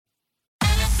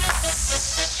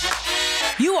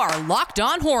You are Locked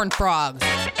On Horned Frogs,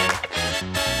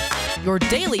 your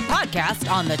daily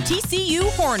podcast on the TCU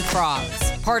Horned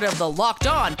Frogs, part of the Locked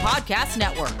On Podcast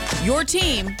Network, your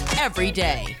team every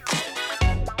day.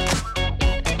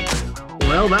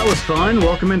 Well, that was fun.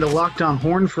 Welcome into Locked On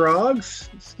Horned Frogs.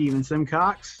 Steven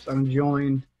Simcox. I'm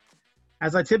joined,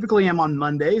 as I typically am on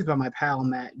Mondays, by my pal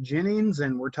Matt Jennings,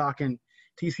 and we're talking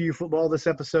TCU football. This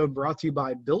episode brought to you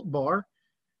by Built Bar.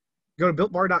 Go to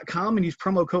BuiltBar.com and use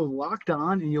promo code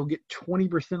LOCKEDON, and you'll get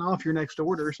 20% off your next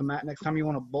order. So, Matt, next time you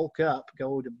want to bulk up,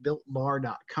 go to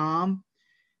BuiltBar.com.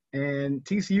 And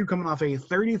TCU coming off a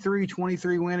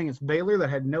 33-23 win against Baylor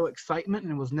that had no excitement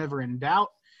and was never in doubt.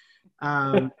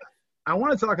 I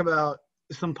want to talk about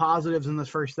some positives in this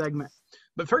first segment.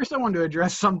 But first I wanted to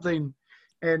address something,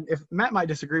 and if Matt might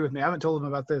disagree with me, I haven't told him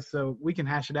about this, so we can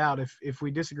hash it out if we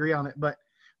disagree on it. But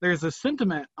there's a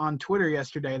sentiment on Twitter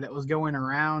yesterday that was going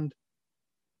around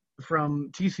from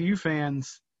TCU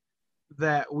fans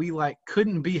that we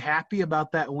couldn't be happy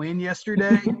about that win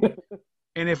yesterday.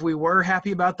 And if we were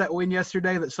happy about that win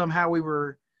yesterday, that somehow we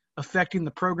were affecting the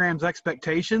program's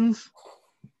expectations.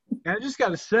 And I just got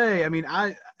to say, I mean,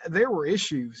 there were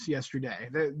issues yesterday.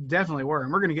 There definitely were,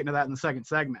 and we're going to get into that in the second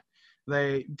segment.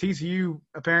 TCU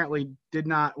apparently did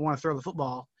not want to throw the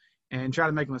football and try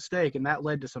to make a mistake, and that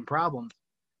led to some problems.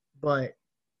 But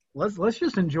let's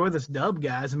just enjoy this dub,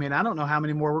 guys. I mean, I don't know how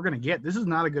many more we're going to get. This is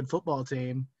not a good football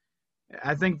team.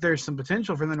 I think there's some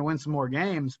potential for them to win some more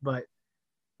games, but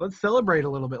let's celebrate a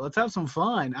little bit. Let's have some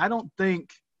fun. I don't think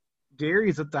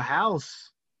Gary's at the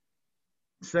house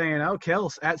saying, oh,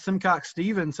 Kels at Simcox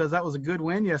Steven says that was a good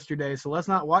win yesterday, so let's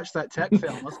not watch that tech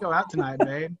film. Let's go out tonight,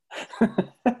 babe.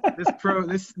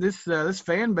 This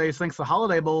fan base thinks the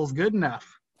Holiday Bowl is good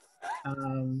enough.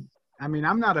 I mean,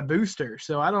 I'm not a booster,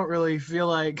 so I don't really feel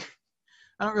like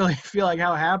how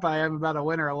happy I am about a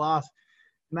win or a loss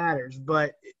matters.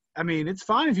 But I mean, it's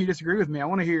fine if you disagree with me. I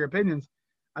want to hear your opinions.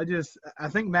 I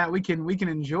think, Matt, we can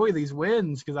enjoy these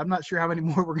wins because I'm not sure how many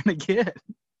more we're going to get.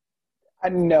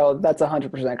 No, that's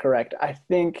 100% correct. I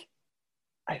think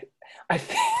I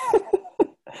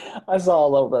saw a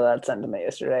little bit of that sentiment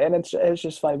yesterday, and it's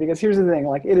just funny because here's the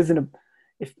thing: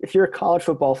 if you're a college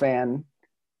football fan,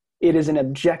 it is an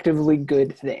objectively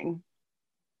good thing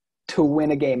to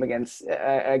win a game against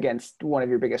one of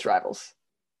your biggest rivals.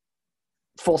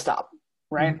 Full stop.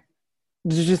 Right?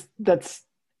 Mm-hmm. That's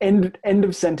end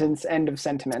of sentence, end of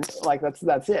sentiment.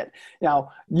 That's it. Now,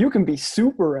 you can be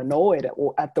super annoyed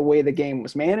at the way the game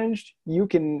was managed. You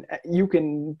can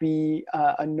be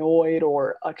annoyed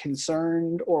or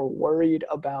concerned or worried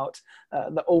about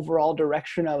the overall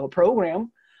direction of a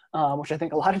program, which I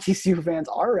think a lot of TCU fans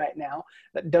are right now.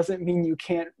 That doesn't mean you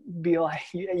can't be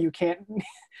you can't,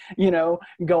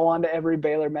 go on to every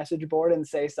Baylor message board and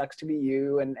say sucks to be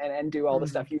you and do all the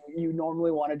stuff you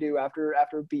normally want to do after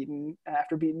beating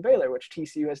Baylor, which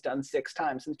TCU has done 6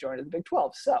 times since joining the Big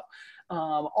 12. So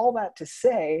all that to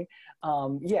say,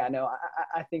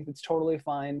 I think it's totally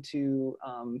fine to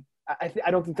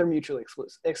I don't think they're mutually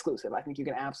exclusive. I think you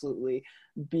can absolutely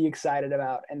be excited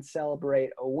about and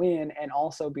celebrate a win and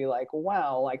also be like,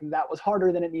 wow, that was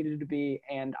harder than it needed to be.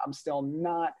 And I'm still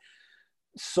not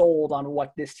sold on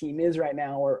what this team is right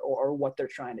now or what they're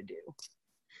trying to do.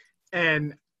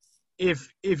 And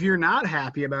if you're not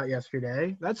happy about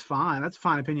yesterday, that's fine. That's a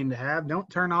fine opinion to have. Don't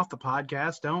turn off the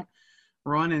podcast. Don't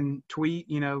run and tweet,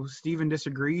 Steven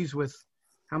disagrees with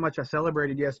how much I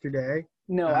celebrated yesterday.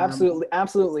 No,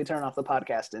 absolutely turn off the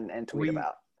podcast and tweet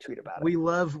about it. We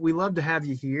love to have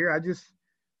you here.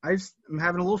 I'm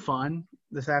having a little fun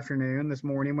this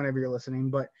morning, whenever you're listening.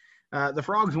 But the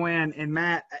Frogs win, and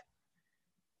Matt,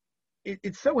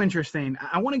 it's so interesting.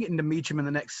 I want to get into Meacham in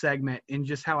the next segment and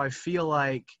just how I feel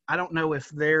like I don't know if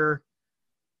they're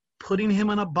putting him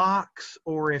in a box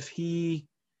or if he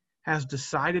has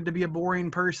decided to be a boring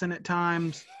person at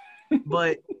times,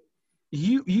 but.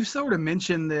 You sort of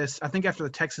mentioned this, I think, after the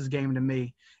Texas game to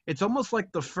me. It's almost like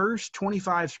the first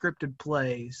 25 scripted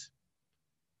plays,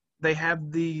 they have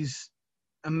these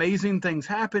amazing things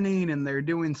happening and they're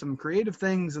doing some creative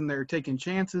things and they're taking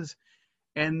chances,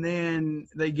 and then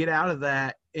they get out of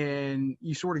that and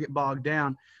you sort of get bogged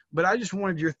down. But I just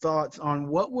wanted your thoughts on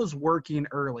what was working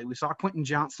early. We saw Quentin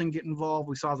Johnson get involved.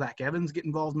 We saw Zach Evans get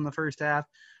involved in the first half.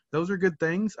 Those are good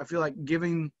things. I feel like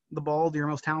giving the ball to your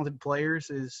most talented players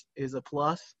is a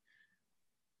plus.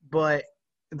 But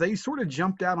they sort of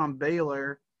jumped out on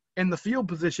Baylor, and the field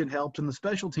position helped and the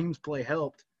special teams play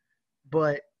helped.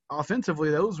 But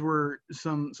offensively, those were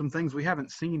some things we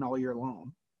haven't seen all year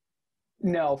long.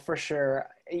 No, for sure.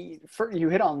 You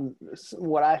hit on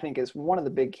what I think is one of the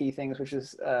big key things, which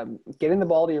is getting the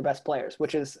ball to your best players,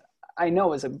 which is I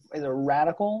know is a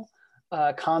radical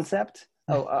concept,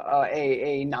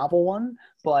 a novel one,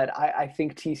 but I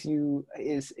think TCU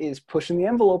is pushing the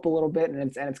envelope a little bit,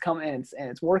 and it's coming, and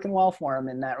it's working well for them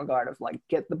in that regard of like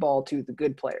get the ball to the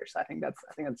good players. I think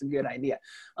that's a good idea.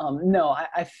 No,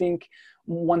 I think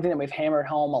one thing that we've hammered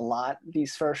home a lot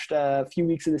these first few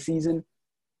weeks of the season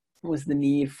was the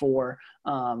need for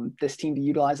this team to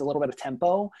utilize a little bit of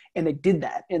tempo, and they did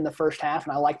that in the first half,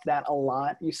 and I liked that a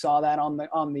lot. You saw that on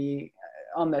the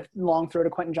long throw to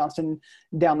Quentin Johnston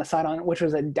down the sideline, which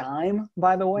was a dime,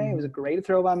 by the way. It was a great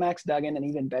throw by Max Duggan, an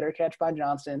even better catch by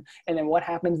Johnston. And then what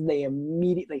happens? They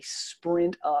immediately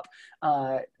sprint up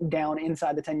down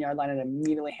inside the 10-yard line and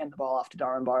immediately hand the ball off to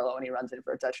Darwin Barlow, and he runs in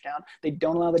for a touchdown. They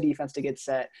don't allow the defense to get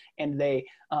set, and they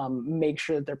make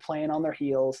sure that they're playing on their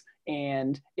heels,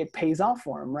 and it pays off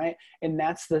for them, right? And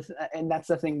that's the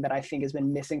thing that I think has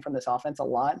been missing from this offense a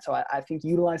lot. So I think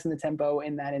utilizing the tempo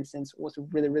in that instance was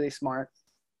really, really smart.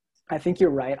 I think you're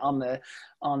right on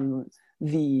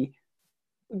the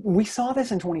we saw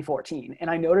this in 2014, and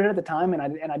I noted it at the time, and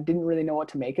I didn't really know what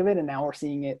to make of it, and now we're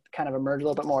seeing it kind of emerge a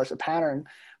little bit more as a pattern.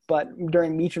 But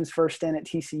during Meacham's first stint at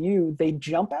TCU, they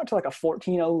jump out to like a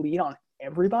 14-0 lead on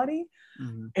everybody,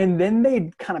 and then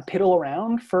they'd kind of piddle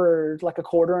around for like a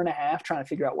quarter and a half trying to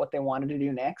figure out what they wanted to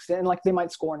do next, and like they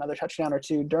might score another touchdown or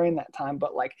two during that time,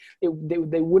 but like they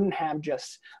wouldn't have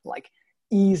just like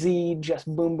easy, just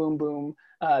boom, boom, boom,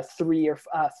 3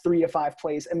 to 5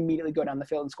 plays, immediately go down the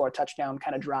field and score a touchdown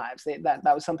kind of drives. That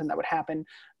was something that would happen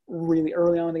really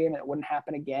early on in the game, and it wouldn't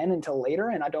happen again until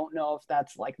later. And I don't know if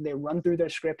that's like they run through their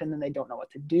script and then they don't know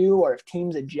what to do, or if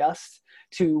teams adjust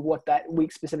to what that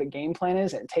week specific game plan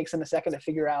is, and it takes them a second to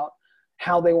figure out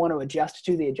how they want to adjust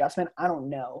to the adjustment. I don't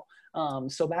know.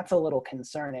 So that's a little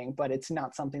concerning, but it's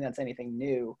not something that's anything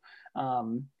new.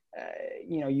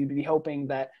 You'd be hoping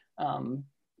that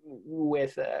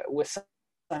with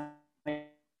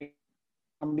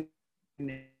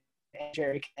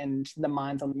Jerry and the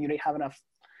minds on you have enough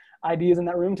ideas in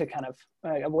that room to kind of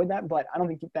avoid that, but I don't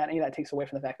think that any of that takes away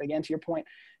from the fact that, again, to your point,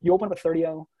 you open up a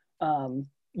 30-0,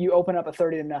 you open up a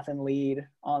 30-0 lead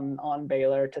on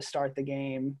Baylor to start the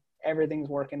game. Everything's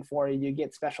working for you. You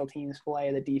get special teams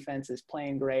play. The defense is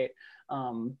playing great.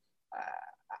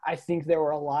 I think there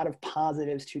were a lot of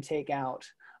positives to take out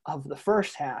of the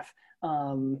first half.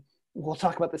 We'll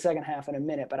talk about the second half in a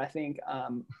minute, but I think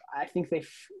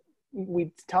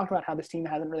we talked about how this team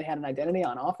hasn't really had an identity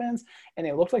on offense, and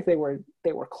it looked like they were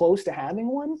close to having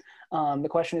one. The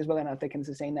question is whether or not they can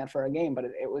sustain that for a game, but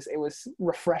it was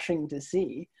refreshing to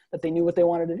see that they knew what they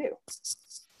wanted to do.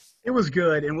 It was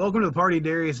good, and welcome to the party,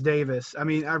 Darius Davis. I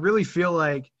mean, I really feel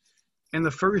like in the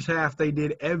first half they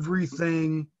did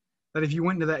everything that if you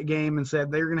went into that game and said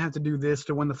they're going to have to do this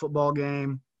to win the football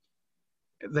game.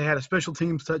 They had a special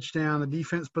teams touchdown. The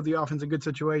defense put the offense in good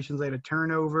situations. They had a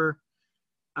turnover.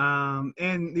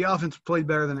 And the offense played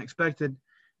better than expected.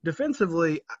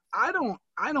 Defensively, I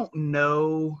don't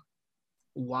know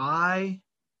why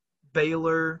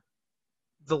Baylor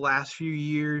the last few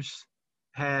years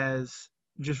has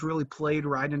just really played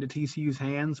right into TCU's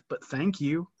hands, but thank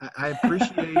you. I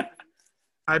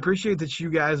appreciate that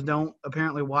you guys don't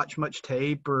apparently watch much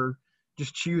tape or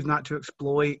just choose not to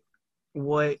exploit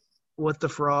what the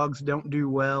Frogs don't do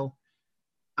well.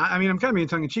 I mean, I'm kind of being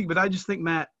tongue-in-cheek, but I just think,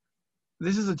 Matt,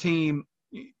 this is a team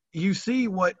 – you see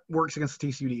what works against the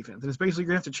TCU defense, and it's basically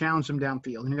you're going to have to challenge them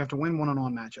downfield, and you're going to have to win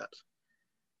one-on-one matchups.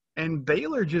 And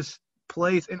Baylor just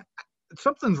plays – and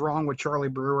something's wrong with Charlie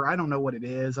Brewer. I don't know what it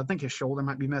is. I think his shoulder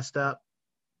might be messed up,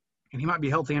 and he might be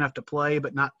healthy enough to play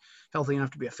but not healthy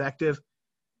enough to be effective.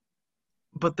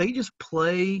 But they just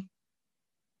play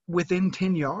within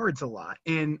 10 yards a lot.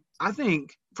 And I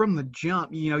think from the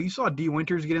jump, you saw D.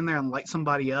 Winters get in there and light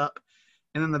somebody up.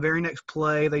 And then the very next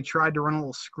play, they tried to run a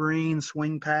little screen,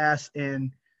 swing pass,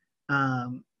 and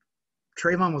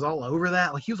Trayvon was all over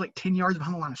that. Like, he was like 10 yards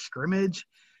behind the line of scrimmage.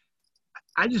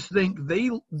 I just think they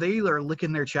are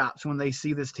licking their chops when they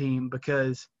see this team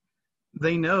because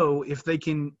they know if they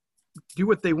can do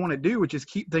what they want to do, which is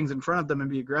keep things in front of them and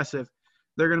be aggressive,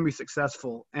 they're going to be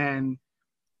successful. And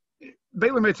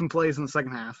Baylor made some plays in the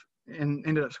second half and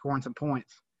ended up scoring some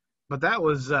points. But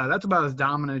that's about as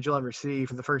dominant as you'll ever see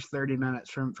for the first 30 minutes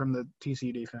from the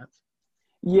TCU defense.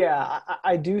 Yeah,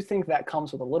 I do think that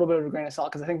comes with a little bit of a grain of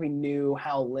salt because I think we knew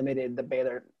how limited the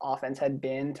Baylor offense had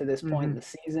been to this point in the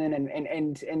season.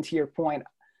 And to your point,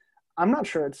 I'm not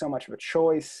sure it's so much of a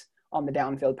choice on the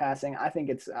downfield passing. I think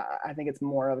it's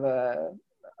more of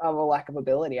a lack of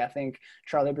ability. I think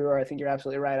Charlie Brewer, I think you're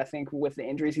absolutely right. I think with the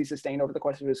injuries he sustained over the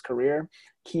course of his career,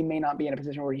 he may not be in a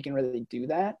position where he can really do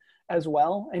that as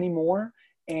well anymore.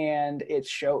 and it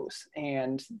shows.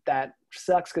 And that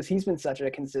sucks because he's been such a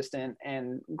consistent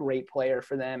and great player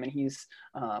for them. And he's,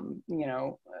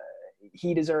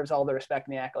 he deserves all the respect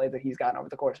and the accolades that he's gotten over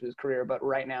the course of his career. But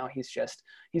right now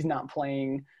he's not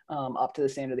playing up to the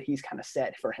standard that he's kind of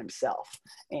set for himself.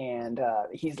 And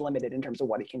he's limited in terms of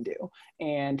what he can do.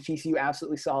 And TCU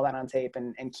absolutely saw that on tape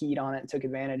and keyed on it and took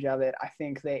advantage of it. I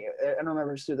think I don't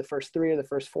remember just through the first 3 or the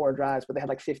first 4 drives, but they had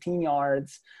like 15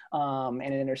 yards and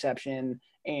an interception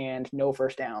and no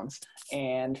first downs.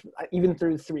 And even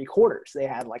through 3 quarters, they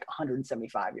had like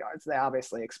 175 yards. They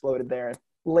obviously exploded there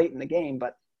late in the game,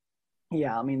 but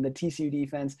yeah, I mean, the TCU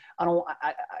defense, I don't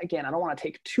want to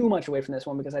take too much away from this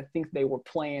one because I think they were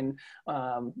playing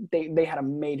they had a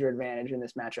major advantage in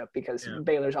this matchup because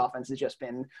Baylor's offense has just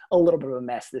been a little bit of a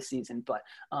mess this season. But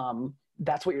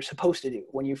that's what you're supposed to do.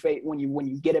 When you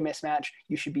get a mismatch,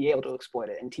 you should be able to exploit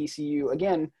it. And TCU,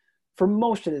 again, for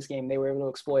most of this game, they were able to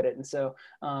exploit it. And so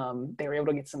they were able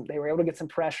to get some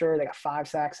pressure. They got 5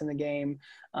 sacks in the game.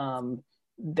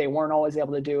 They weren't always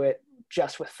able to do it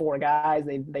just with 4 guys.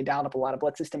 They dialed up a lot of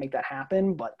blitzes to make that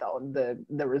happen, but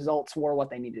the results were what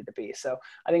they needed to be. So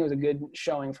I think it was a good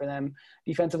showing for them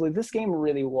defensively. This game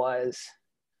really was,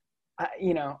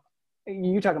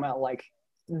 you talking about like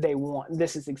they want,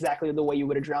 this is exactly the way you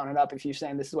would have drawn it up if you're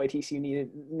saying this is the way TCU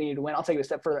needed to win. I'll take it a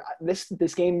step further.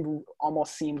 This game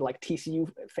almost seemed like TCU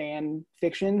fan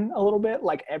fiction a little bit,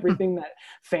 like everything that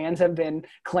fans have been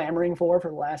clamoring for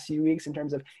the last few weeks in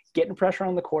terms of getting pressure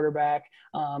on the quarterback,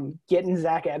 getting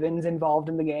Zach Evans involved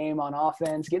in the game on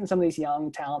offense, getting some of these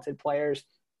young, talented players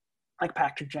like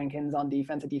Patrick Jenkins on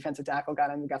defense, a defensive tackle,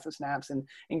 got some snaps and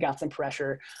got some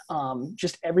pressure.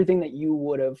 Just everything that you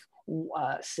would have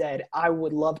said, I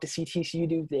would love to see TCU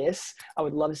do this. I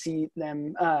would love to see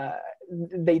them.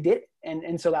 They did.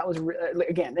 And so that was,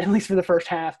 again, at least for the first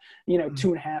half,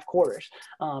 2.5 quarters.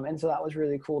 And so that was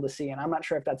really cool to see. And I'm not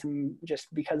sure if that's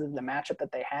just because of the matchup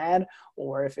that they had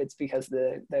or if it's because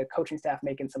the coaching staff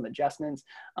making some adjustments.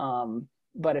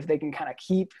 But if they can kind of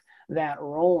keep that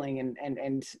rolling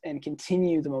and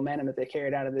continue the momentum that they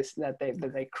carried out of this, that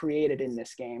they created in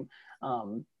this game,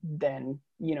 then,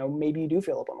 maybe you do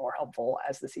feel a little bit more helpful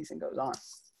as the season goes on.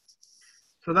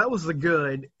 So that was the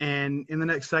good. And in the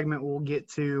next segment, we'll get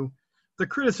to the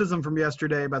criticism from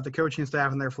yesterday about the coaching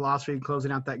staff and their philosophy in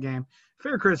closing out that game.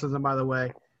 Fair criticism, by the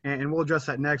way, and we'll address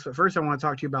that next. But first, I want to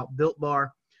talk to you about Built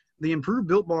Bar. The improved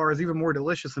Built Bar is even more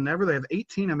delicious than ever. They have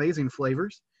 18 amazing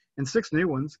flavors and 6 new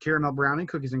ones: caramel brownie,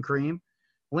 cookies and cream,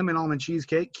 lemon almond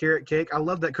cheesecake, carrot cake. I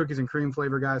love that cookies and cream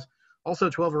flavor, guys. Also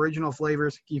 12 original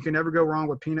flavors. You can never go wrong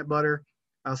with peanut butter,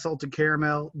 salted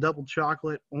caramel, double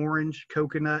chocolate, orange,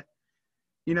 coconut.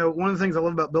 One of the things I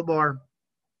love about Built Bar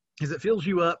is it fills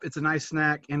you up. It's a nice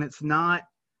snack, and it's not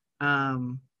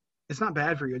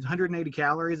bad for you. It's 180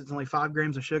 calories. It's only 5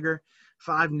 grams of sugar,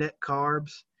 5 net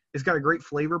carbs. It's got a great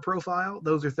flavor profile.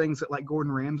 Those are things that, like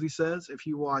Gordon Ramsay says, if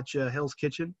you watch Hell's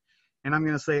Kitchen, and I'm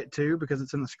going to say it too because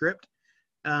it's in the script.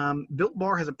 Built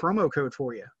Bar has a promo code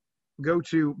for you. Go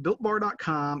to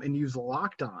BuiltBar.com and use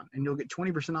Locked On, and you'll get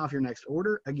 20% off your next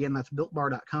order. Again, that's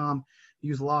BuiltBar.com.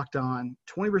 Use Locked On,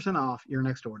 20% off your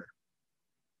next order.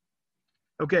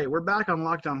 Okay, we're back on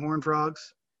Locked On Horned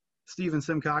Frogs. Steven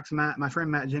Simcox, my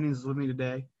friend Matt Jennings is with me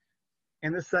today.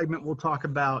 In this segment, we'll talk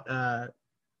about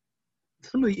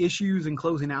some of the issues in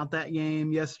closing out that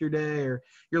game yesterday, or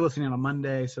you're listening on a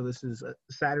Monday, so this is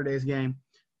Saturday's game.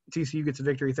 TCU gets a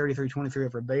victory 33-23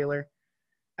 over Baylor.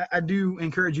 I do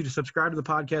encourage you to subscribe to the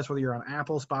podcast, whether you're on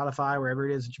Apple, Spotify, wherever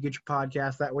it is that you get your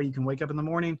podcast. That way you can wake up in the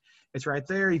morning. It's right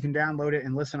there. You can download it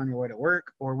and listen on your way to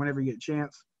work or whenever you get a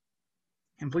chance.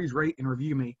 And please rate and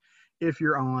review me if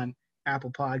you're on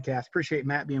Apple Podcasts. Appreciate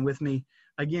Matt being with me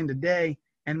again today.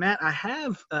 And Matt,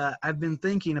 I've been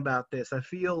thinking about this. I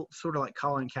feel sort of like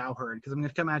Colin Cowherd because I'm going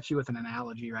to come at you with an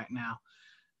analogy right now.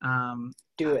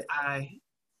 Do it.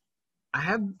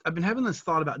 I've been having this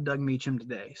thought about Doug Meacham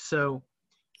today. So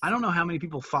I don't know how many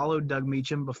people followed Doug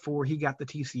Meacham before he got the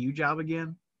TCU job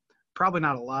again. Probably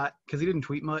not a lot because he didn't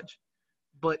tweet much.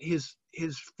 But his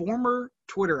former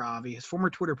Twitter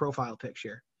profile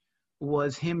picture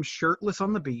was him shirtless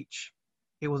on the beach.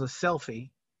 It was a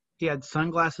selfie. He had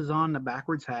sunglasses on and a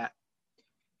backwards hat.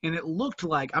 And it looked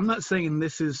like, I'm not saying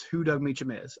this is who Doug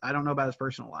Meacham is. I don't know about his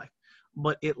personal life.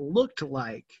 But it looked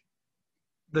like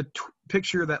the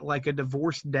picture that like a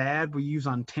divorced dad would use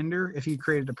on Tinder if he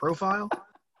created a profile.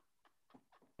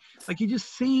 Like he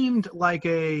just seemed like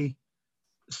a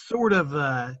sort of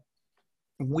a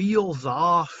wheels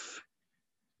off,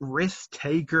 risk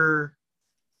taker,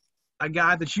 a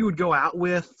guy that you would go out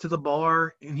with to the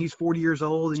bar and he's 40 years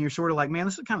old and you're sort of like, man,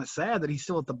 this is kind of sad that he's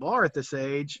still at the bar at this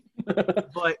age.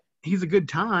 But he's a good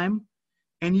time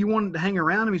and you want to hang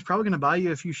around him, he's probably going to buy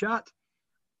you a few shots.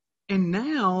 And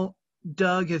now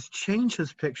Doug has changed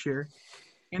his picture,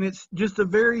 and it's just a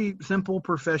very simple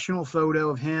professional photo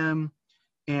of him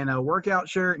in a workout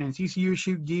shirt and in TCU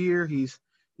shoe gear. He's,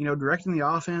 directing the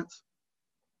offense.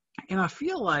 And I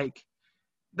feel like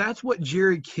that's what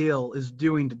Jerry Kill is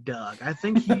doing to Doug. I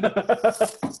think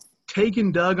he's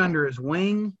taken Doug under his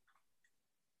wing.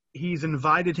 He's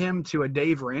invited him to a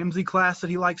Dave Ramsey class that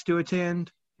he likes to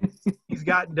attend. He's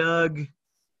got Doug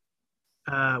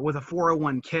with a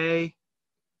 401k.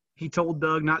 He told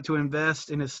Doug not to invest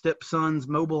in his stepson's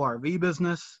mobile RV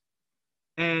business.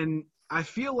 And I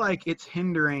feel like it's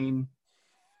hindering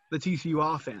the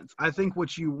TCU offense. I think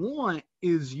what you want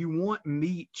is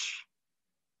Meach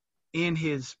in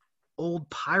his old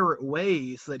pirate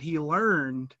ways that he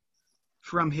learned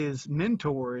from his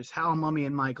mentors, Hal Mumme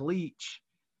and Mike Leach.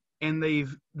 And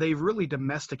they've really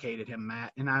domesticated him,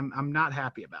 Matt, and I'm not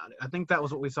happy about it. I think that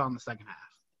was what we saw in the second half.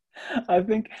 I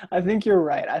think you're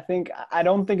right. I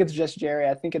don't think it's just Jerry.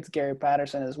 I think it's Gary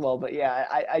Patterson as well. But yeah,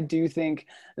 I do think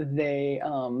they've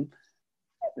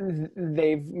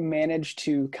managed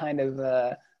to kind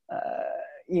of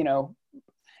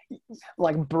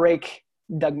like break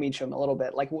Doug Meacham a little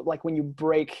bit, like when you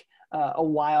break a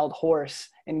wild horse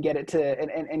and get it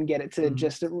to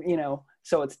just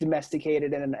so it's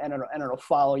domesticated and it'll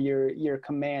follow your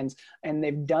commands. And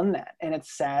they've done that. And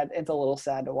it's sad. It's a little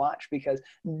sad to watch because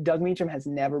Doug Meacham has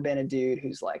never been a dude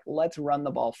who's like, let's run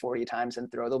the ball 40 times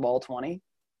and throw the ball 20,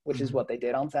 which is what they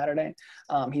did on Saturday.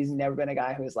 He's never been a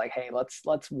guy who's like, hey, let's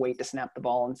wait to snap the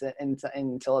ball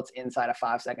until it's inside of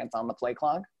 5 seconds on the play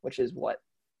clock, which is what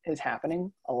is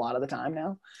happening a lot of the time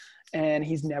now. And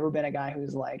he's never been a guy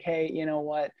who's like, hey, you know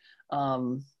what?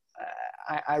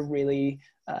 I really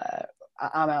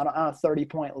I'm out on a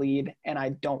 30-point lead and I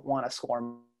don't want to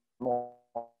score more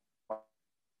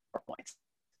points.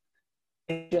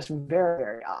 It's just very,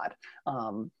 very odd.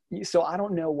 So I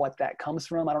don't know what that comes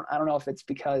from. I don't know if it's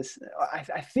because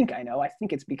I think I know. I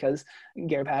think it's because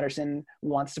Gary Patterson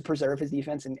wants to preserve his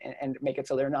defense and make it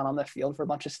so they're not on the field for a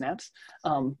bunch of snaps.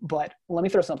 But let me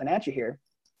throw something at you here.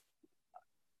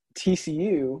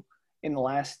 TCU in the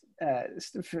last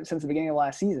since the beginning of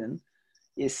last season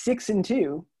is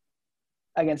 6-2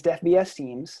 against FBS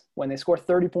teams when they score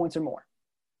 30 points or more.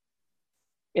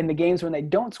 In the games when they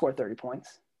don't score 30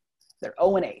 points, they're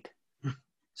 0-8.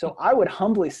 So I would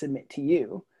humbly submit to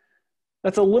you,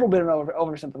 that's a little bit of an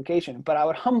oversimplification, but I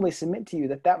would humbly submit to you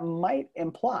that might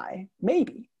imply,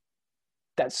 maybe,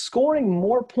 that scoring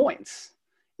more points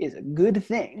is a good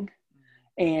thing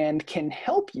and can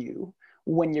help you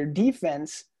when your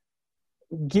defense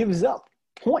gives up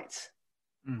points.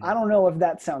 I don't know if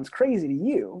that sounds crazy to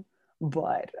you,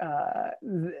 but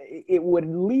it would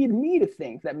lead me to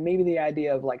think that maybe the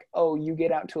idea of like, oh, you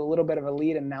get out to a little bit of a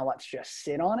lead and now let's just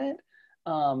sit on it.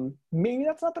 Maybe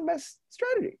that's not the best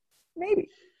strategy. Maybe.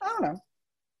 I don't know.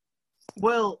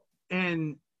 Well,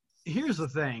 and here's the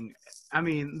thing. I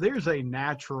mean, there's a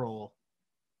natural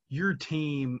 – your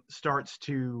team starts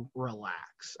to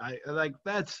relax.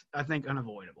 That's, I think,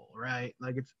 unavoidable, right?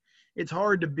 Like it's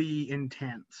hard to be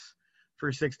intense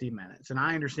for 60 minutes. And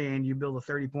I understand you build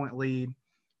a 30-point lead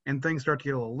and things start to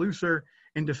get a little looser.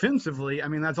 And defensively, I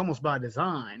mean, that's almost by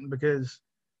design because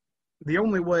the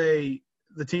only way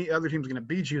the other team's going to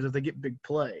beat you is if they get big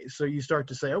plays. So you start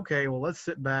to say, okay, well, let's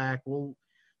sit back. We'll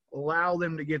allow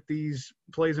them to get these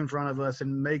plays in front of us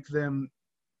and make them,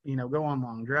 go on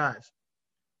long drives.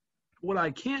 What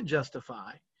I can't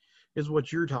justify is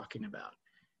what you're talking about.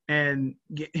 And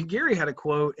Gary had a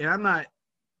quote, and I'm not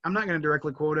going to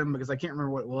directly quote him because I can't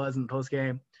remember what it was in the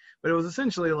postgame, but it was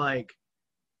essentially like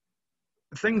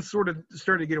things sort of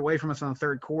started to get away from us in the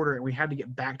third quarter and we had to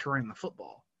get back to running the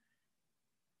football.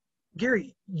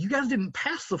 Gary, you guys didn't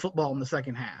pass the football in the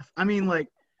second half. I mean, like,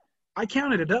 I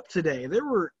counted it up today. There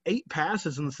were 8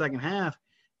 passes in the second half,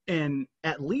 and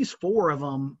at least 4 of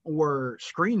them were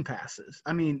screen passes.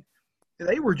 I mean,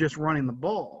 they were just running the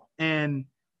ball. And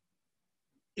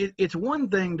it's one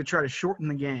thing to try to shorten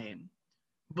the game,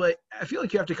 but I feel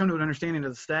like you have to come to an understanding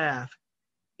of the staff.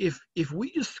 If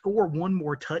we just score one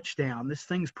more touchdown, this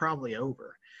thing's probably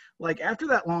over. Like, after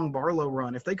that long Barlow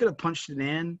run, if they could have punched it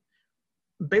in,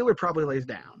 Baylor probably lays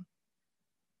down.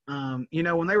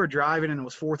 When they were driving and it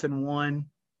was 4th and 1,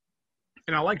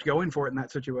 and I liked going for it in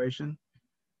that situation.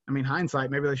 I mean, hindsight,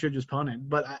 maybe they should have just punted,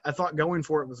 but I thought going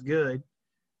for it was good.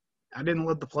 I didn't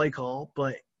love the play call,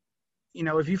 but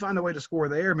if you find a way to score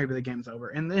there, maybe the game's over.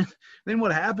 And then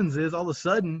what happens is all of a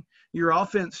sudden your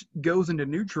offense goes into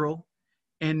neutral,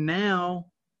 and now,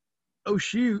 oh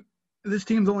shoot, this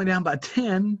team's only down by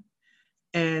 10.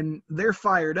 and they're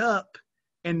fired up.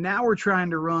 And now we're trying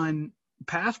to run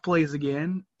pass plays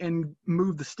again and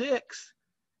move the sticks,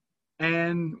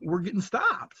 and we're getting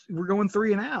stopped. We're going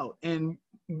 3 and out, and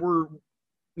we're,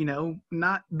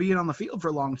 not being on the field for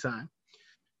a long time.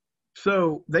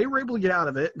 So they were able to get out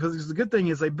of it, because the good thing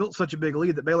is they built such a big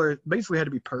lead that Baylor basically had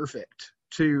to be perfect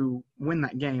to win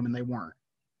that game, and they weren't.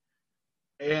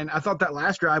 And I thought that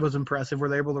last drive was impressive, where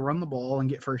they were able to run the ball and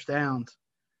get first downs.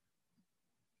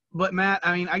 But, Matt,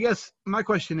 I guess my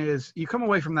question is, you come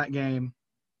away from that game,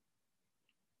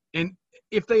 and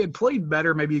if they had played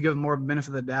better, maybe you give them more of a benefit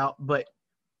of the doubt, but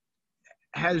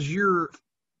has your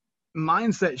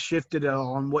mindset shifted at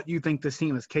all on what you think this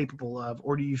team is capable of,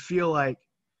 or do you feel like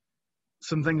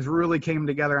some things really came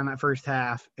together in that first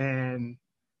half and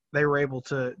they were able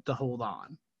to hold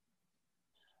on?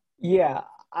 Yeah,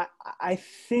 I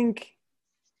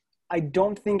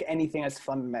don't think anything has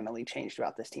fundamentally changed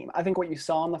about this team. I think what you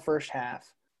saw in the first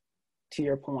half, to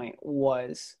your point,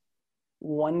 was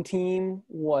one team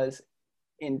was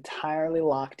entirely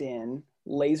locked in,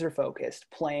 laser focused,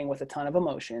 playing with a ton of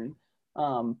emotion,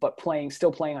 but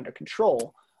still playing under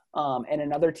control. And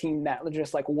another team that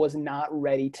just was not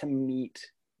ready to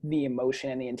meet the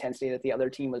emotion and the intensity that the other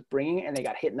team was bringing, and they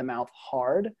got hit in the mouth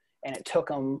hard, and it took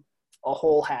them a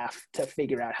whole half to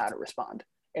figure out how to respond.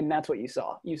 And that's what you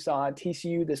saw. You saw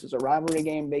TCU. This was a rivalry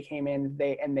game. They came in.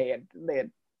 They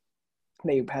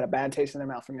had a bad taste in their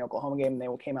mouth from the Oklahoma game, and they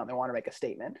came out and they wanted to make a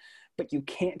statement. But you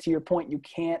can't. To your point, you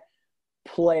can't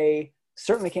play.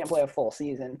 Certainly can't play a full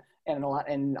season. And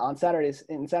in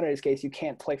Saturday's case, you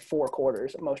can't play 4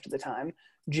 quarters most of the time,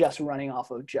 just running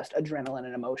off of just adrenaline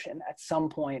and emotion. At some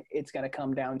point, it's going to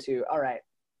come down to, all right,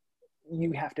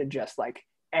 you have to just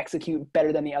execute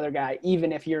better than the other guy,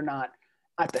 even if you're not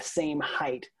at the same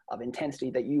height of intensity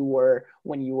that you were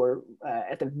when you were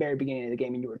at the very beginning of the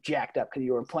game, and you were jacked up because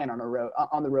you were playing on the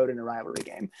road in a rivalry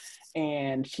game.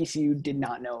 And TCU did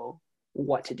not know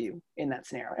what to do in that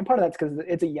scenario. And part of that's because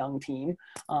it's a young team.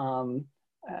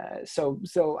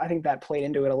 So I think that played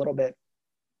into it a little bit.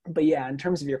 But yeah, in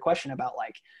terms of your question about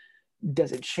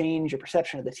does it change your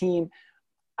perception of the team?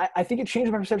 I think it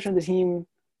changed my perception of the team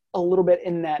a little bit,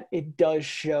 in that it does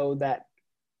show that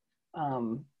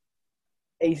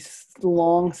a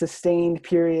long, sustained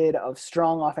period of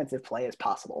strong offensive play is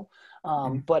possible.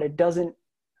 But it doesn't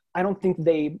 – I don't think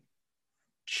they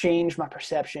change my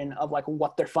perception of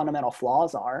what their fundamental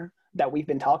flaws are that we've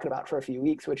been talking about for a few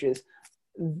weeks, which is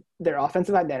their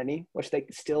offensive identity, which they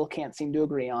still can't seem to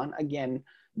agree on. Again,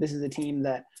 this is a team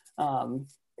that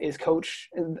is coached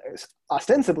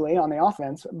ostensibly on the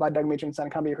offense by Doug Meacham and Sonny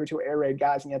Cumbie, who are 2 air raid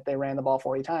guys, and yet they ran the ball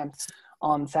 40 times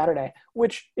on Saturday,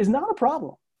 which is not a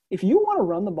problem. If you want to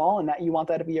run the ball and that you want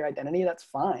that to be your identity, that's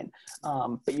fine.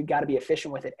 But you've got to be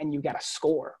efficient with it, and you've got to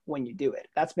score when you do it.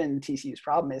 That's been TCU's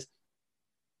problem, is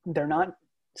they're not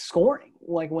scoring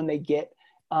when they get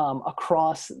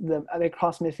across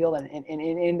midfield and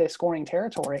in the scoring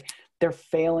territory. They're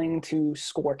failing to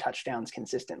score touchdowns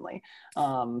consistently.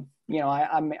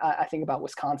 I think about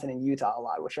Wisconsin and Utah a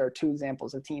lot, which are 2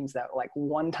 examples of teams that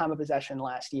one time of possession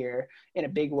last year in a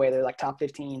big way. They're top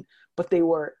 15, but they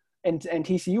were. And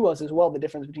TCU was as well. The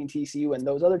difference between TCU and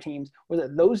those other teams was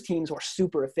that those teams were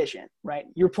super efficient, right?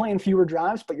 You're playing fewer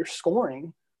drives, but you're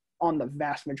scoring on the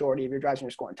vast majority of your drives, and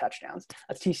you're scoring touchdowns.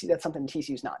 That's something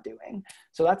TCU's not doing.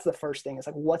 So that's the first thing. It's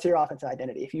what's your offensive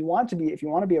identity? If you want to be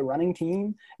a running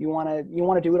team, you want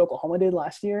to do what Oklahoma did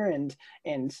last year and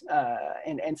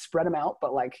spread them out,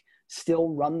 but still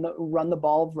run the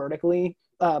ball vertically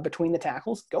between the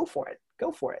tackles. Go for it.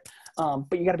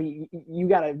 But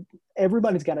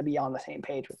everybody's got to be on the same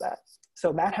page with that.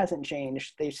 So that hasn't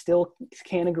changed. They still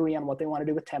can't agree on what they want to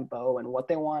do with tempo and what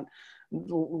they want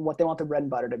the bread and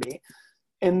butter to be.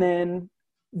 And then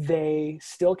they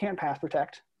still can't pass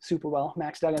protect super well.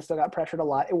 Max Duggan still got pressured a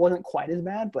lot. It wasn't quite as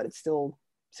bad, but it's still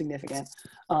significant.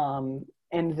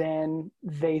 And then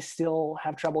they still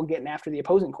have trouble getting after the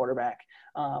opposing quarterback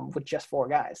with just 4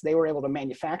 guys. They were able to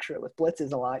manufacture it with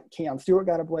blitzes a lot. Keon Stewart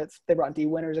got a blitz. They brought D.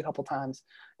 Winters a couple times,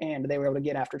 and they were able to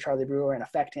get after Charlie Brewer and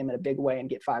affect him in a big way and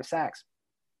get 5 sacks.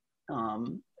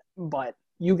 But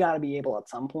you got to be able at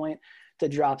some point to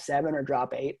drop 7 or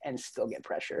drop 8 and still get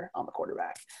pressure on the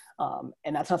quarterback.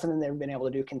 And that's not something they've been able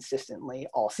to do consistently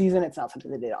all season. It's not something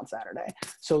they did on Saturday.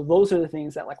 So those are the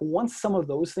things that once some of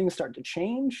those things start to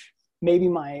change, maybe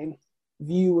my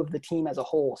view of the team as a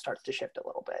whole starts to shift a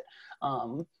little bit.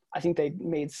 I think they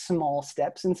made small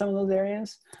steps in some of those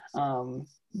areas,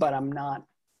 but I'm not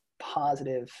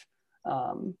positive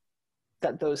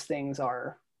that those things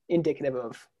are indicative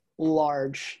of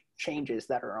large changes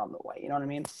that are on the way. You know what I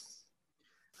mean?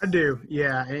 I do,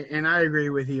 yeah, and I agree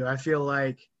with you. I feel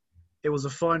like it was a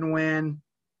fun win.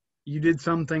 You did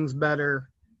some things better.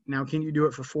 Now, can you do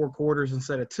it for 4 quarters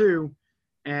instead of two?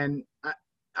 And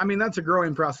I mean, that's a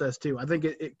growing process too. I think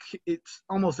it's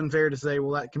almost unfair to say,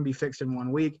 well, that can be fixed in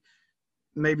 1 week.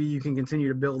 Maybe you can continue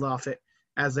to build off it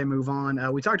as they move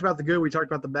on. We talked about the good. We talked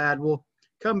about the bad. We'll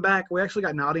come back. We actually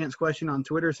got an audience question on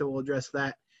Twitter, so we'll address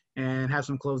that and have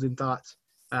some closing thoughts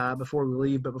before we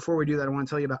leave. But before we do that, I want to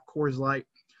tell you about Coors Light.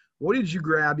 What did you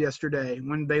grab yesterday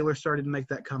when Baylor started to make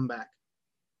that comeback?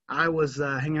 I was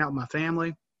hanging out with my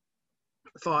family.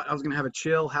 Thought I was going to have a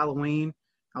chill Halloween.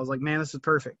 I was like, man, this is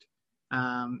perfect.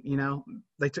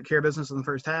 They took care of business in the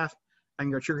first half. I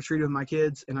can go trick-or-treating with my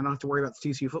kids, and I don't have to worry about the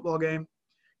TCU football game.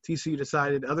 TCU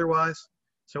decided otherwise.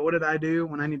 So what did I do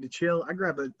when I need to chill? I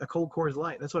grabbed a cold Coors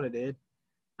Light. That's what I did.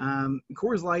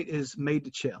 Coors Light is made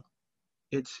to chill.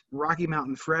 It's Rocky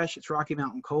Mountain fresh. It's Rocky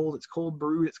Mountain cold. It's cold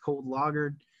brewed. It's cold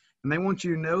lagered. And they want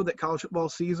you to know that college football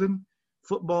season,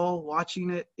 football,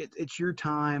 watching it's your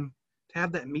time to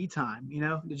have that me time,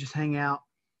 to just hang out.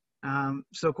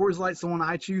 So Coors Light's the one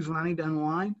I choose when I need to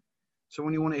unwind. So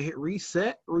when you want to hit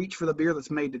reset, reach for the beer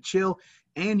that's made to chill.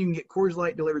 And you can get Coors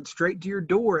Light delivered straight to your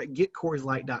door at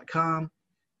getcoorslight.com.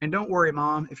 And don't worry,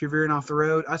 Mom, if you're veering off the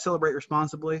road, I celebrate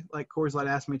responsibly, like Coors Light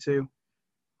asked me to.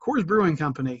 Coors Brewing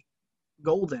Company,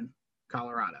 Golden,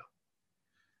 Colorado.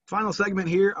 Final segment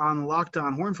here on Locked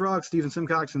On Horned Frogs. Steven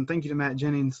Simcox, and thank you to Matt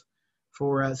Jennings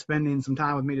for spending some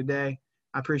time with me today.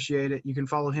 I appreciate it. You can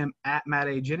follow him at Matt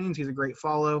A. Jennings. He's a great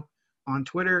follow on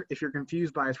Twitter. If you're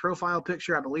confused by his profile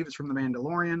picture, I believe it's from The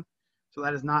Mandalorian. So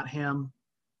that is not him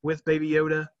with Baby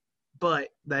Yoda, but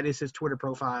that is his Twitter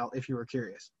profile if you were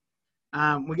curious.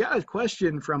 We got a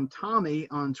question from Tommy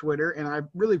on Twitter, and I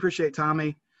really appreciate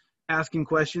Tommy asking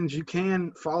questions. You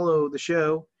can follow the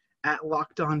show at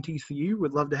Locked On TCU.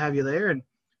 Would love to have you there, and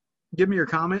give me your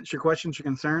comments, your questions, your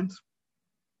concerns.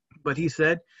 But he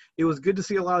said, it was good to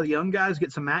see a lot of the young guys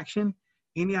get some action.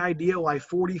 Any idea why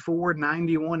 44,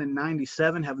 91, and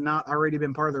 97 have not already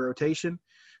been part of the rotation?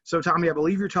 So, Tommy, I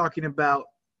believe you're talking about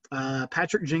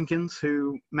Patrick Jenkins,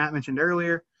 who Matt mentioned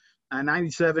earlier.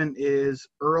 97 is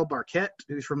Earl Barquette,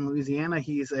 who's from Louisiana.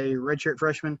 He's a redshirt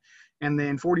freshman. And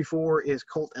then 44 is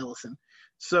Colt Ellison.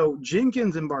 So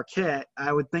Jenkins and Barquette,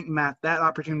 I would think, Matt, that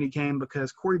opportunity came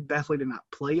because Corey Bethley did not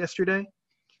play yesterday.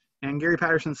 And Gary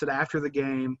Patterson said after the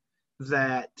game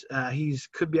that he's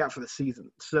could be out for the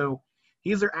season. So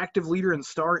he's their active leader in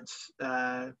starts.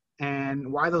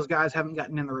 And why those guys haven't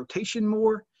gotten in the rotation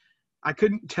more, I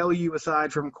couldn't tell you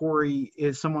aside from Corey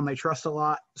is someone they trust a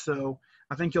lot. So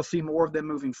I think you'll see more of them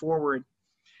moving forward.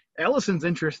 Ellison's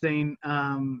interesting.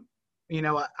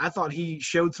 I thought he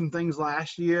showed some things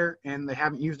last year, and they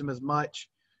haven't used him as much.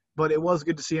 But it was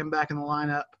good to see him back in the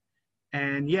lineup.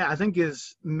 And, yeah, I think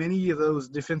as many of those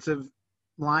defensive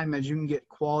linemen you can get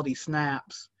quality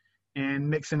snaps and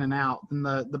mix in and out, then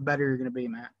the better you're going to be,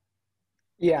 Matt.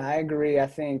 Yeah, I agree. I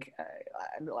think,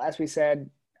 as we said,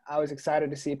 I was excited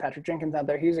to see Patrick Jenkins out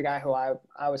there. He's a guy who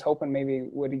I was hoping maybe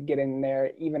would get in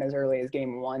there even as early as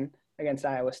game 1 against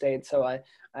Iowa State. So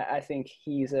I think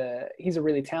he's a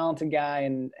really talented guy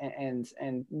and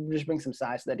just brings some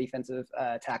size to that defensive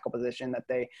tackle position that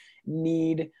they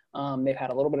need. They've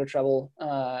had a little bit of trouble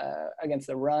against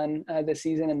the run this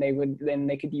season, and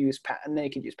they could use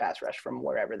pass rush from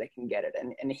wherever they can get it.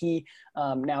 And he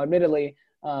now admittedly.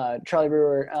 Charlie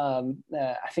Brewer,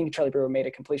 I think Charlie Brewer made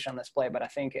a completion on this play, but I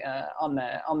think on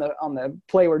the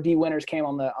play where D Winters came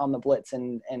on the blitz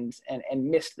and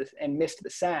missed the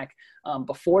sack,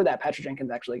 before that Patrick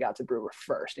Jenkins actually got to Brewer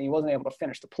first, and he wasn't able to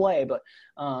finish the play. But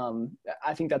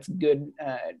I think that's good,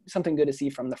 something good to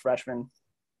see from the freshman.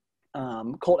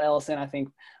 Colt Ellison, I think,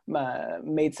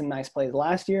 made some nice plays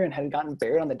last year and had gotten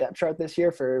buried on the depth chart this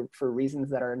year for reasons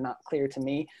that are not clear to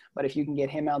me. But if you can get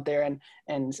him out there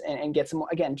and get some,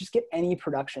 again, just get any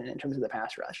production in terms of the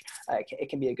pass rush, it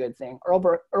can be a good thing. Earl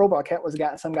Barquette was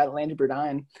some guy that Landry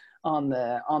Burdine on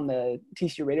the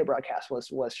TCU radio broadcast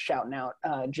was shouting out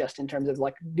just in terms of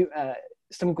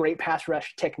some great pass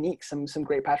rush techniques, some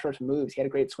great pass rush moves. He had a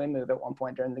great swim move at one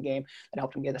point during the game that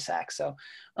helped him get a sack. So,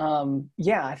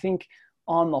 I think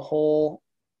on the whole,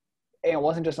 it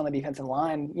wasn't just on the defensive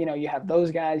line. You have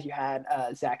those guys. You had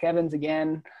Zach Evans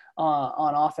again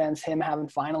on offense, him having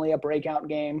finally a breakout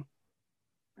game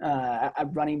at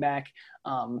running back.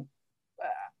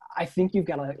 I think you've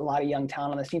got a lot of young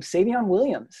talent on this team. Savion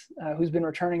Williams, who's been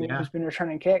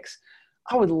returning kicks.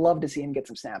 I would love to see him get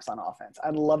some snaps on offense.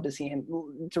 I'd love to see him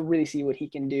to really see what he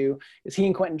can do. Is he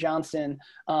and Quentin Johnston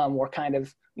were kind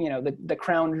of, the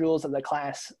crown jewels of the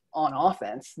class on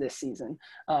offense this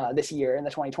year in the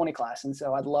 2020 class. And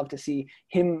so I'd love to see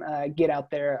him get out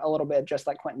there a little bit, just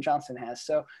like Quentin Johnson has.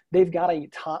 So they've got a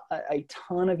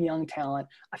ton of young talent.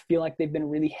 I feel like they've been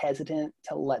really hesitant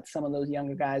to let some of those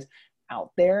younger guys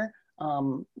out there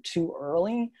too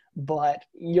early, but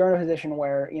you're in a position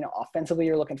where, offensively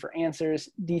you're looking for answers.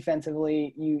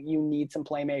 Defensively, you need some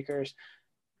playmakers.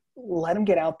 Let them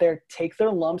get out there, take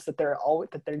their lumps that they're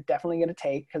definitely going to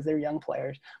take because they're young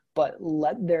players, but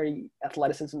let their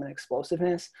athleticism and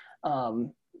explosiveness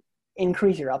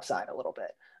increase your upside a little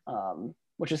bit,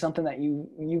 which is something that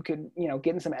you could,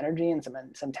 getting some energy and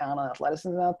some talent and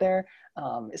athleticism out there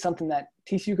is something that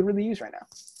TCU could really use right now.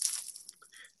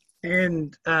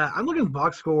 And I'm looking at the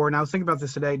box score, and I was thinking about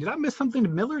this today. Did I miss something?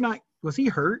 Did Miller was he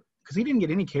hurt? Because he didn't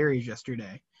get any carries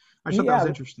yesterday. I thought that was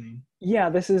interesting. Yeah,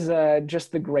 this is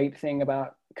just the great thing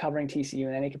about covering TCU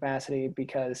in any capacity,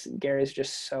 because Gary's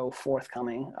just so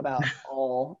forthcoming about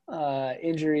all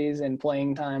injuries and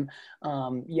playing time.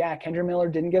 Kendra Miller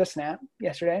didn't get a snap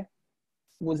yesterday,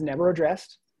 was never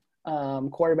addressed.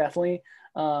 Corey Bethley,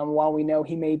 while we know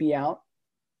he may be out,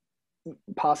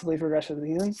 possibly for the rest of the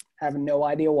season, have no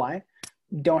idea why.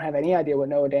 Don't have any idea what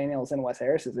Noah Daniels and Wes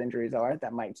Harris's injuries are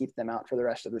that might keep them out for the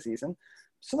rest of the season.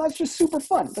 So that's just super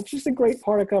fun. That's just a great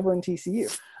part of covering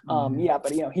TCU.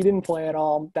 But he didn't play at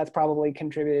all. That's probably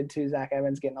contributed to Zach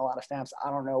Evans getting a lot of snaps.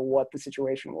 I don't know what the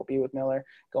situation will be with Miller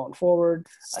going forward,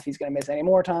 if he's going to miss any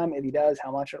more time. If he does, how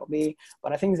much it'll be.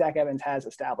 But I think Zach Evans has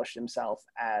established himself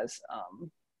as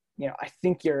I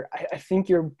think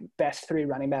your best three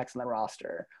running backs on the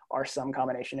roster are some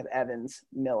combination of Evans,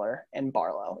 Miller, and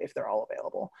Barlow, if they're all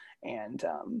available. And,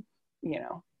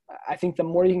 I think the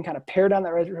more you can kind of pare down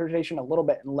that rotation a little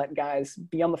bit and let guys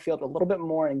be on the field a little bit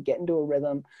more and get into a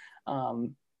rhythm,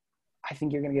 I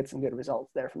think you're going to get some good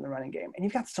results there from the running game. And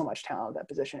you've got so much talent at that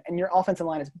position. And your offensive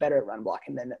line is better at run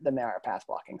blocking than they are at pass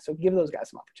blocking. So give those guys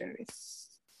some opportunities.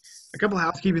 A couple of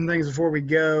housekeeping things before we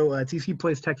go. TCU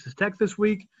plays Texas Tech this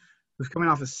week, who's coming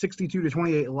off a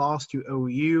 62-28 loss to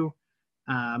OU.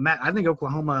 Matt, I think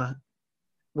Oklahoma,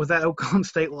 with that Oklahoma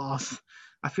State loss,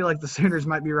 I feel like the Sooners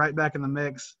might be right back in the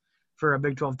mix for a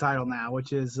Big 12 title now,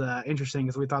 which is interesting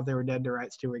because we thought they were dead to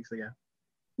rights 2 weeks ago.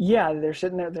 Yeah, they're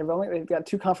sitting there. They've got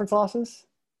 2 conference losses.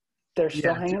 They're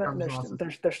still hanging.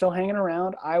 They're still hanging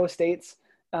around. Iowa State's.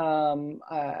 I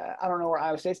don't know where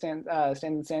Iowa State stands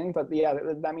in standing, but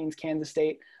that means Kansas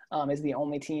State is the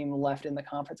only team left in the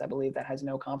conference, I believe, that has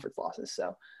no conference losses.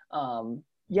 So,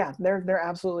 they're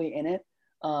absolutely in it.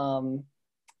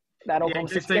 That Oklahoma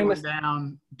State went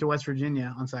down to West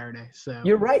Virginia on Saturday. So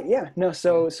you're right. Yeah. No.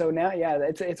 So now,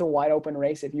 it's a wide open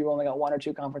race. If you've only got 1 or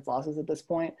 2 conference losses at this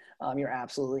point, you're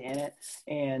absolutely in it.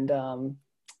 And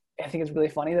I think it's really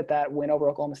funny that win over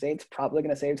Oklahoma State's probably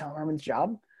going to save Tom Herman's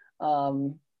job.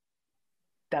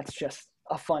 That's just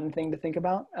a fun thing to think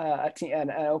about. An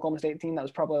Oklahoma State team that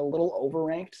was probably a little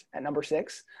overranked at number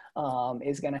 6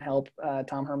 is going to help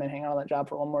Tom Herman hang on that job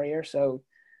for 1 more year. So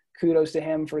kudos to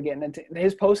him for getting into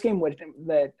his post-game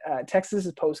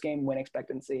Texas's post-game win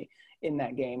expectancy in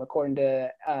that game, according to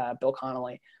Bill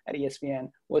Connolly at ESPN,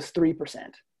 was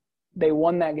 3%. They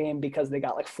won that game because they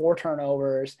got 4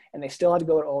 turnovers and they still had to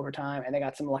go to overtime and they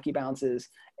got some lucky bounces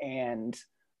and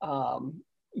hook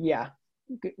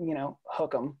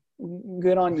them.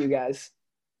 Good on you guys.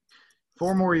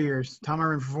 4 more years. Tom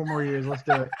Herman for 4 more years. Let's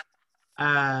do it.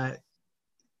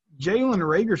 Jalen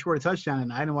Reagor scored a touchdown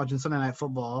tonight. I'm watching Sunday Night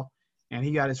Football, and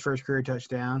he got his first career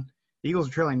touchdown. The Eagles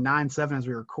are trailing 9-7 as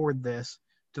we record this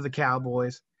to the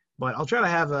Cowboys. But I'll try to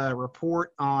have a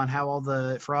report on how all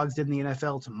the Frogs did in the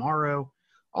NFL tomorrow.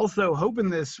 Also, hoping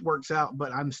this works out,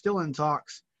 but I'm still in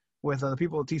talks with the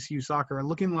people at TCU Soccer.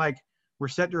 Looking like we're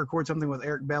set to record something with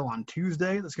Eric Bell on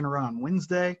Tuesday that's going to run on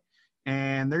Wednesday.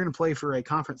 And they're going to play for a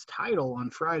conference title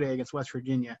on Friday against West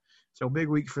Virginia. So big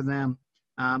week for them.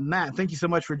 Matt, thank you so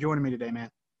much for joining me today, man.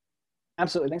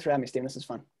 Absolutely. Thanks for having me, Steve. This is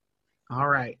fun. All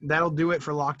right. That'll do it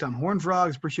for Locked on Horned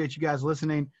Frogs. Appreciate you guys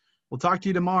listening. We'll talk to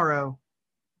you tomorrow.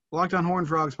 Locked on Horned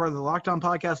Frogs, part of the Locked on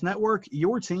Podcast Network,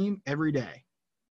 your team every day.